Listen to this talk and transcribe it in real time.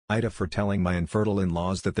AITA for telling my infertile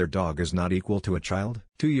in-laws that their dog is not equal to a child?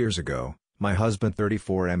 2 years ago, my husband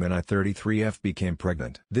 34M and I 33F became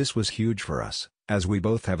pregnant. This was huge for us, as we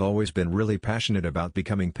both have always been really passionate about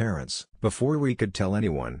becoming parents. Before we could tell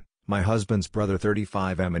anyone, my husband's brother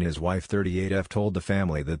 35M and his wife 38F told the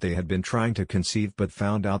family that they had been trying to conceive but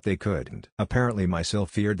found out they couldn't. Apparently my SIL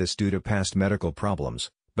feared this due to past medical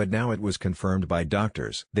problems, but now it was confirmed by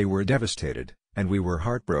doctors. They were devastated, and we were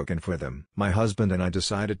heartbroken for them. My husband and I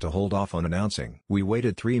decided to hold off on announcing. We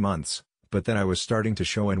waited 3 months, but then I was starting to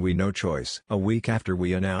show and we no choice. A week after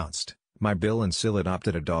we announced, my Bill and Sil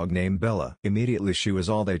adopted a dog named Bella. Immediately she was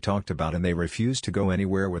all they talked about and they refused to go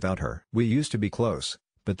anywhere without her. We used to be close,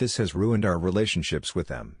 but this has ruined our relationships with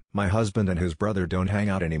them. My husband and his brother don't hang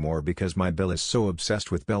out anymore because my Bill is so obsessed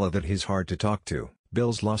with Bella that he's hard to talk to.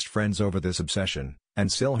 Bill's lost friends over this obsession, and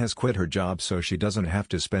Sil has quit her job so she doesn't have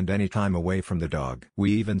to spend any time away from the dog.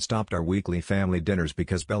 We even stopped our weekly family dinners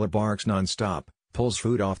because Bella barks non-stop, pulls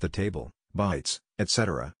food off the table, bites,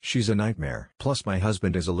 etc. She's a nightmare. Plus my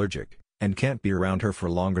husband is allergic, and can't be around her for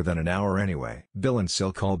longer than an hour anyway. Bill and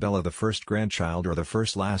Sil call Bella the first grandchild or the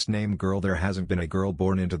first last name girl. There hasn't been a girl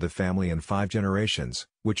born into the family in 5 generations,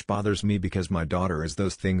 which bothers me because my daughter is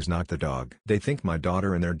those things, not the dog. They think my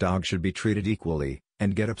daughter and their dog should be treated equally,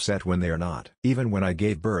 and get upset when they are not. Even when I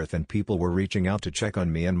gave birth and people were reaching out to check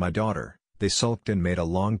on me and my daughter, they sulked and made a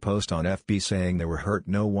long post on FB saying they were hurt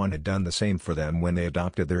no one had done the same for them when they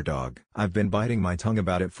adopted their dog. I've been biting my tongue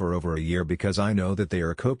about it for over a year because I know that they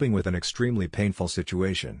are coping with an extremely painful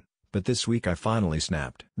situation, but this week I finally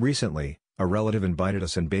snapped. Recently, a relative invited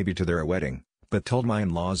us and baby to their wedding, but told my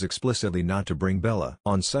in-laws explicitly not to bring Bella.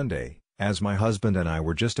 On Sunday, as my husband and I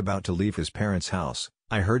were just about to leave his parents' house,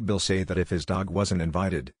 I heard Bill say that if his dog wasn't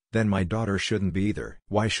invited, then my daughter shouldn't be either.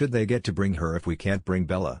 Why should they get to bring her if we can't bring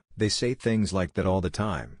Bella? They say things like that all the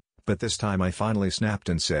time, but this time I finally snapped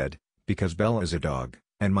and said, because Bella is a dog,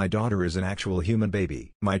 and my daughter is an actual human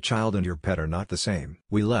baby. My child and your pet are not the same.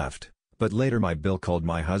 We left, but later my Bill called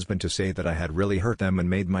my husband to say that I had really hurt them and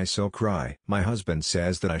made my Sil cry. My husband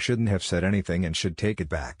says that I shouldn't have said anything and should take it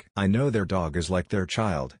back. I know their dog is like their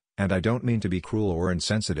child, and I don't mean to be cruel or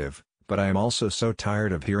insensitive, but I am also so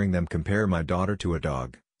tired of hearing them compare my daughter to a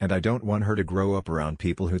dog, and I don't want her to grow up around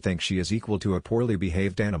people who think she is equal to a poorly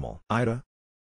behaved animal. AITA,